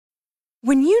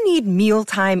When you need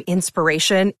mealtime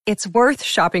inspiration, it's worth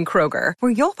shopping Kroger,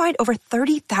 where you'll find over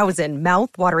 30,000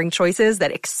 mouth-watering choices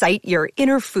that excite your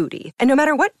inner foodie. And no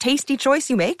matter what tasty choice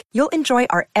you make, you'll enjoy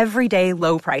our everyday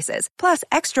low prices, plus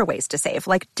extra ways to save,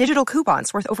 like digital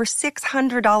coupons worth over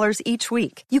 $600 each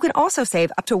week. You can also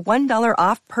save up to $1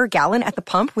 off per gallon at the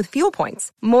pump with fuel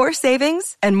points. More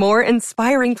savings and more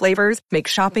inspiring flavors make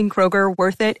shopping Kroger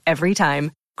worth it every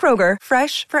time. Kroger,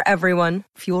 fresh for everyone.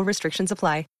 Fuel restrictions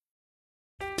apply.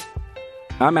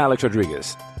 I'm Alex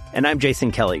Rodriguez. And I'm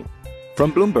Jason Kelly.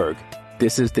 From Bloomberg,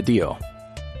 this is The Deal.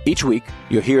 Each week,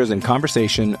 you'll hear us in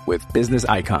conversation with business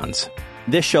icons.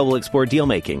 This show will explore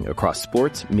deal-making across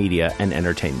sports, media, and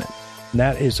entertainment.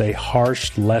 That is a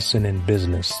harsh lesson in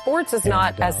business. Sports is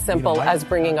not as simple as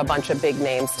bringing a bunch of big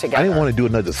names together. I didn't want to do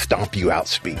another stomp you out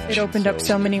speech. It opened up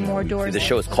so many more doors. The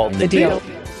show is called The Deal.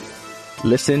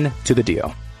 Listen to The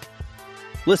Deal.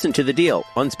 Listen to The Deal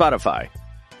on Spotify.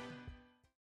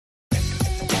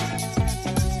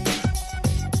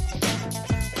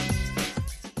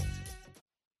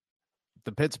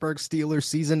 The Pittsburgh Steelers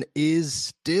season is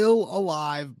still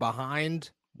alive behind,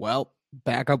 well,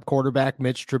 backup quarterback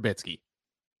Mitch Trubisky.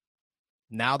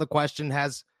 Now the question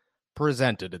has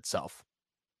presented itself.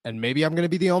 And maybe I'm going to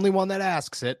be the only one that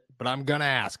asks it, but I'm going to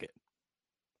ask it.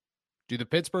 Do the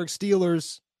Pittsburgh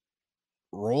Steelers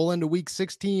roll into Week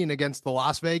 16 against the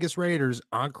Las Vegas Raiders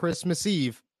on Christmas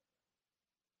Eve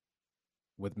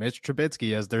with Mitch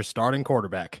Trubisky as their starting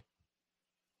quarterback?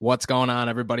 What's going on,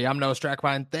 everybody? I'm Noah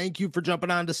Strackbein. Thank you for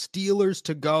jumping on to Steelers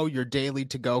to Go, your daily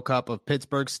to-go cup of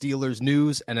Pittsburgh Steelers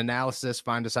news and analysis.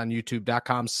 Find us on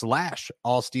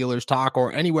youtube.com/allsteelerstalk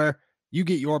or anywhere you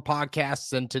get your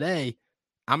podcasts. And today,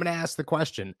 I'm going to ask the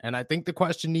question, and I think the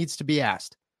question needs to be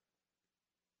asked.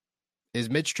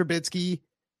 Is Mitch Trubisky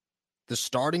the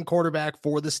starting quarterback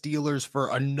for the Steelers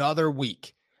for another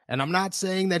week? And I'm not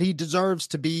saying that he deserves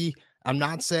to be. I'm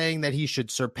not saying that he should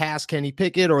surpass Kenny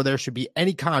Pickett or there should be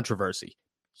any controversy.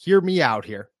 Hear me out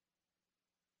here.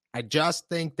 I just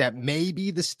think that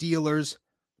maybe the Steelers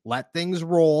let things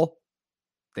roll.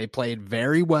 They played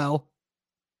very well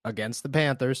against the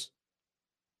Panthers,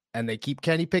 and they keep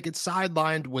Kenny Pickett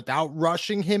sidelined without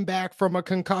rushing him back from a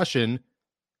concussion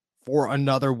for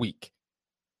another week.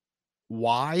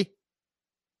 Why?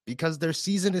 Because their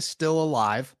season is still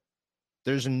alive.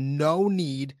 There's no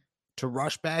need to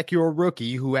rush back your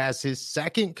rookie who has his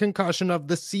second concussion of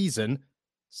the season,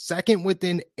 second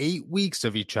within 8 weeks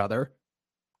of each other.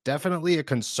 Definitely a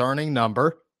concerning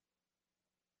number.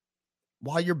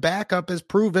 While your backup has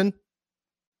proven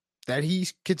that he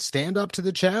could stand up to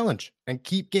the challenge and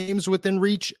keep games within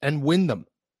reach and win them.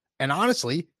 And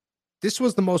honestly, this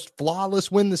was the most flawless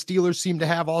win the Steelers seem to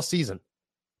have all season.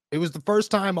 It was the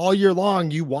first time all year long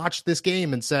you watched this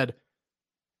game and said,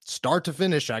 start to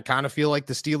finish, I kind of feel like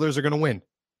the Steelers are going to win.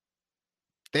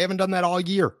 They haven't done that all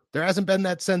year. There hasn't been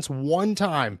that since one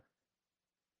time.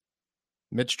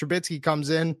 Mitch Trubisky comes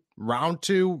in round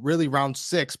 2, really round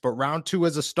 6, but round 2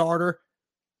 as a starter,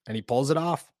 and he pulls it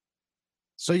off.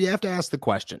 So you have to ask the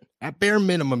question. At bare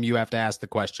minimum, you have to ask the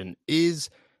question, is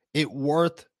it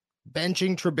worth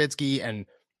benching Trubisky and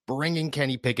bringing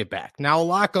Kenny Pickett back? Now, a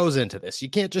lot goes into this. You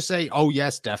can't just say, oh,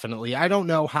 yes, definitely. I don't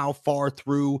know how far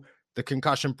through the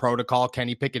concussion protocol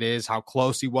Kenny Pickett is, how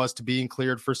close he was to being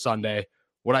cleared for Sunday.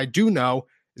 What I do know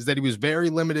is that he was very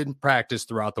limited in practice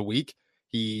throughout the week.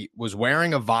 He was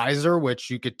wearing a visor, which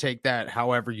you could take that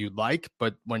however you'd like,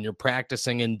 but when you're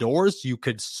practicing indoors, you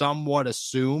could somewhat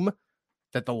assume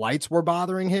that the lights were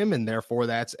bothering him, and therefore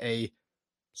that's a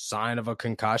sign of a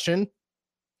concussion.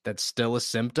 That's still a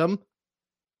symptom.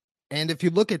 And if you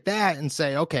look at that and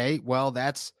say, okay, well,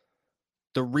 that's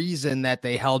the reason that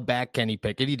they held back Kenny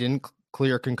Pickett. He didn't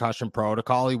clear concussion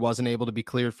protocol. He wasn't able to be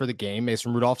cleared for the game.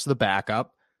 Mason Rudolph's the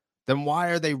backup. Then why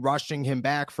are they rushing him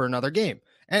back for another game?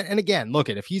 And again, look,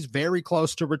 if he's very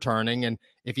close to returning and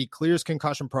if he clears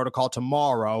concussion protocol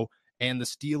tomorrow and the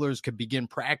Steelers could begin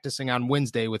practicing on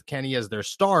Wednesday with Kenny as their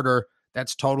starter,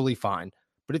 that's totally fine.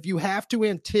 But if you have to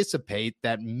anticipate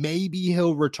that maybe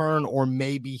he'll return or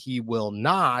maybe he will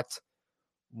not,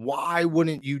 why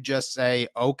wouldn't you just say,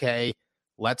 okay,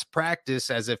 let's practice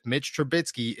as if Mitch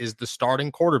Trubisky is the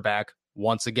starting quarterback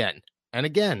once again? And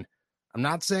again, I'm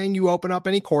not saying you open up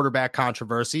any quarterback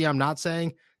controversy. I'm not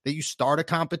saying that you start a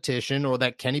competition or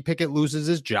that Kenny Pickett loses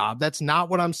his job. That's not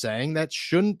what I'm saying. That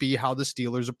shouldn't be how the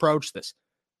Steelers approach this.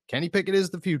 Kenny Pickett is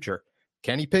the future.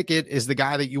 Kenny Pickett is the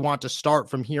guy that you want to start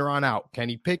from here on out.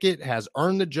 Kenny Pickett has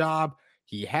earned the job.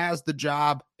 He has the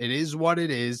job. It is what it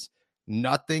is.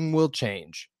 Nothing will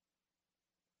change.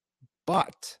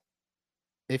 But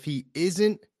if he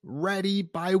isn't ready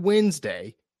by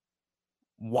Wednesday,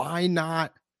 why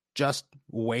not just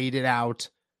wait it out,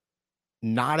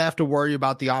 not have to worry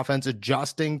about the offense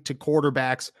adjusting to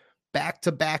quarterbacks back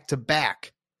to back to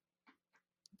back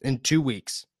in 2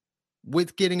 weeks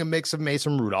with getting a mix of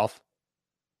Mason Rudolph,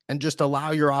 and just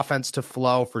allow your offense to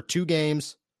flow for 2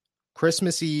 games,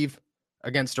 Christmas Eve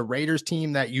against a Raiders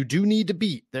team that you do need to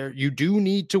beat. You do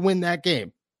need to win that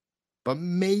game, but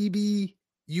maybe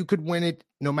you could win it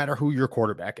no matter who your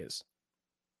quarterback is.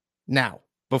 Now,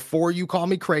 before you call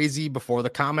me crazy, before the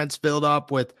comments filled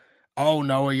up with, oh,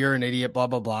 Noah, you're an idiot, blah,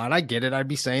 blah, blah, and I get it, I'd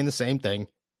be saying the same thing.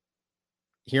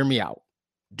 Hear me out.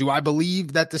 Do I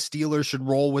believe that the Steelers should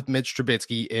roll with Mitch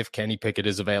Trubisky if Kenny Pickett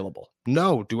is available?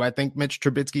 No. Do I think Mitch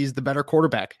Trubisky is the better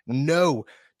quarterback? No.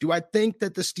 Do I think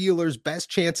that the Steelers' best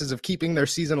chances of keeping their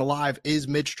season alive is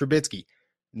Mitch Trubisky?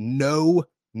 No,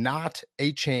 not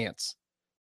a chance.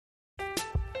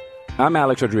 I'm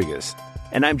Alex Rodriguez.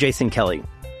 And I'm Jason Kelly.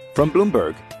 From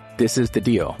Bloomberg, this is The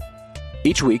Deal.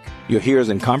 Each week, you'll hear us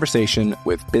in conversation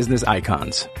with business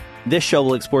icons. This show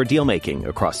will explore deal-making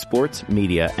across sports,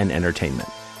 media, and entertainment.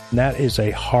 That is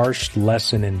a harsh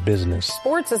lesson in business.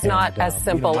 Sports is not as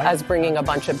simple as bringing a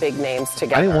bunch of big names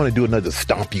together. I didn't want to do another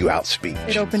stomp you out speech.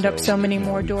 It opened up so many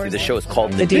more doors. The show is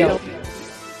called The Deal.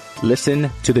 Listen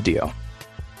to The Deal.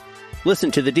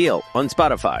 Listen to The Deal on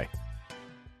Spotify.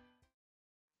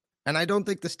 And I don't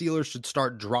think the Steelers should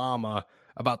start drama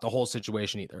about the whole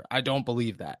situation either. I don't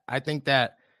believe that. I think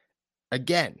that,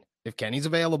 again, if Kenny's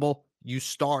available, you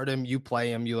start him, you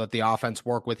play him, you let the offense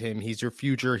work with him. He's your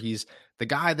future. He's the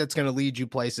guy that's going to lead you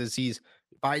places. He's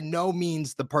by no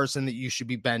means the person that you should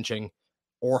be benching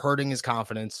or hurting his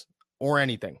confidence or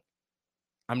anything.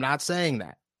 I'm not saying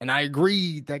that. And I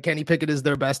agree that Kenny Pickett is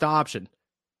their best option.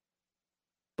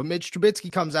 But Mitch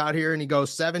Trubisky comes out here and he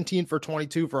goes 17 for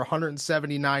 22 for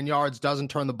 179 yards,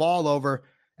 doesn't turn the ball over,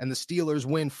 and the Steelers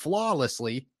win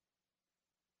flawlessly.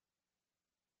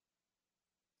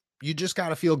 You just got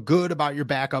to feel good about your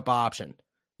backup option.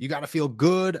 You got to feel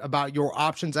good about your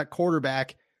options at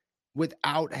quarterback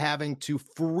without having to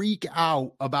freak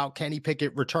out about Kenny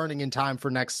Pickett returning in time for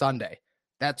next Sunday.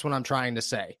 That's what I'm trying to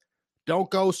say.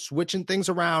 Don't go switching things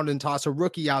around and toss a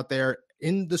rookie out there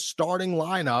in the starting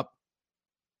lineup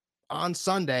on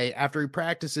Sunday after he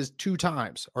practices 2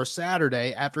 times, or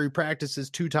Saturday after he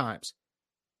practices 2 times.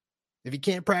 If he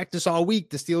can't practice all week,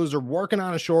 the Steelers are working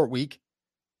on a short week.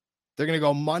 They're going to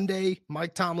go Monday,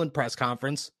 Mike Tomlin press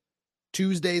conference.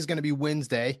 Tuesday is going to be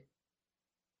Wednesday.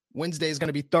 Wednesday is going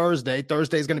to be Thursday.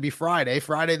 Thursday is going to be Friday.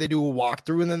 Friday, they do a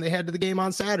walkthrough, and then they head to the game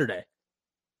on Saturday.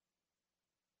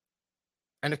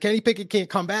 And if Kenny Pickett can't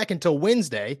come back until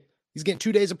Wednesday, he's getting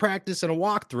 2 days of practice and a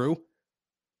walkthrough.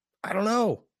 I don't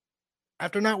know.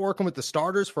 After not working with the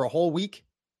starters for a whole week,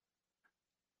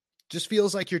 just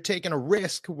feels like you're taking a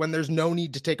risk when there's no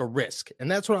need to take a risk. And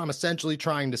that's what I'm essentially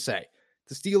trying to say.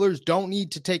 The Steelers don't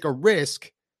need to take a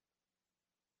risk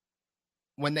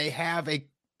when they have a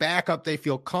backup they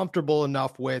feel comfortable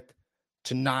enough with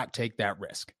to not take that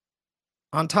risk.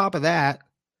 On top of that,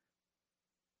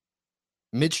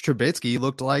 Mitch Trubisky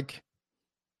looked like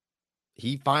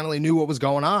he finally knew what was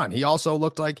going on. He also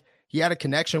looked like he had a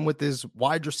connection with his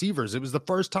wide receivers. It was the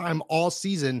first time all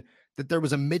season that there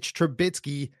was a Mitch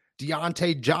Trubisky,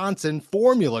 Deontay Johnson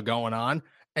formula going on,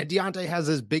 and Deontay has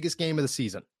his biggest game of the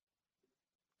season.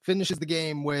 Finishes the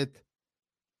game with,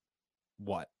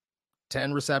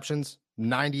 10 receptions,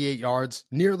 98 yards,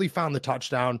 nearly found the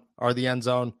touchdown or the end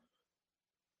zone.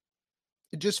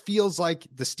 It just feels like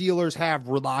the Steelers have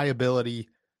reliability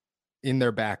in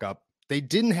their backup. They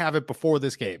didn't have it before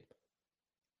this game.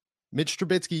 Mitch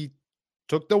Trubisky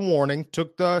took the warning,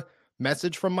 took the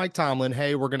message from Mike Tomlin,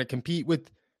 hey, we're going to compete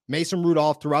with Mason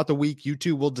Rudolph throughout the week. You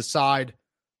two will decide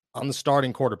on the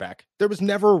starting quarterback. There was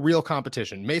never a real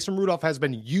competition. Mason Rudolph has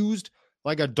been used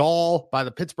like a doll by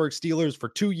the Pittsburgh Steelers for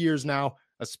 2 years now,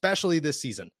 especially this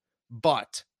season.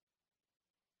 But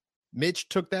Mitch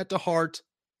took that to heart,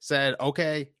 said,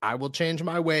 okay, I will change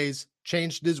my ways,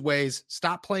 changed his ways,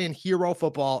 stopped playing hero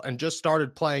football, and just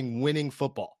started playing winning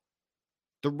football.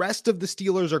 The rest of the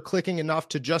Steelers are clicking enough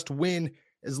to just win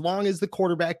as long as the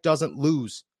quarterback doesn't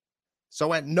lose.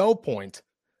 So at no point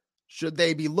should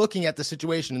they be looking at the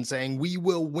situation and saying, we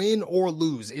will win or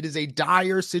lose. It is a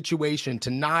dire situation to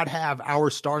not have our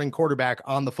starting quarterback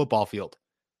on the football field.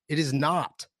 It is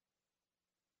not.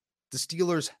 The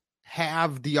Steelers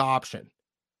have the option.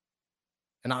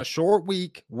 And on a short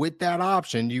week with that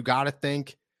option, you got to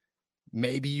think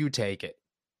maybe you take it.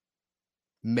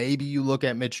 Maybe you look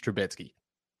at Mitch Trubisky.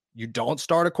 You don't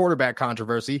start a quarterback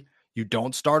controversy. You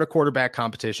don't start a quarterback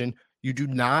competition. You do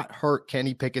not hurt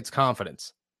Kenny Pickett's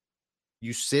confidence.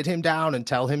 You sit him down and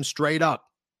tell him straight up,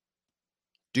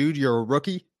 dude, you're a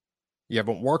rookie. You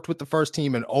haven't worked with the first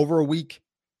team in over a week.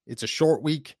 It's a short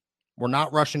week. We're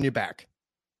not rushing you back.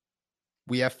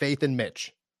 We have faith in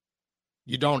Mitch.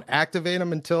 You don't activate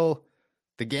him until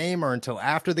the game or until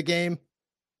after the game.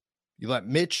 You let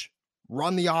Mitch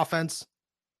run the offense.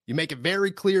 You make it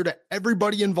very clear to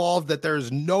everybody involved that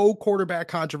there's no quarterback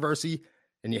controversy,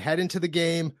 and you head into the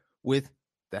game with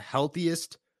the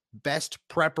healthiest, best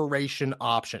preparation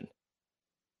option.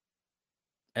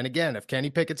 And again, if Kenny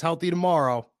Pickett's healthy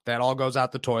tomorrow, that all goes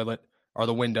out the toilet or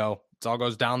the window. It all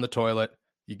goes down the toilet.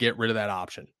 You get rid of that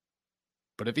option.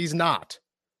 But if he's not,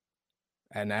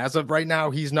 and as of right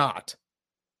now, he's not,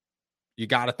 you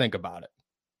got to think about it.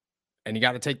 And you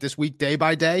got to take this week day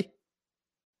by day.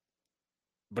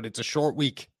 But it's a short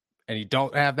week, and you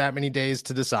don't have that many days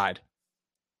to decide.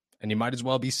 And you might as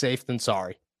well be safe than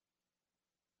sorry.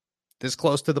 This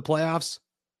close to the playoffs,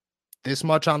 this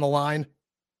much on the line,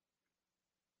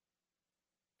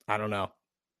 I don't know.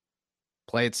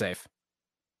 Play it safe.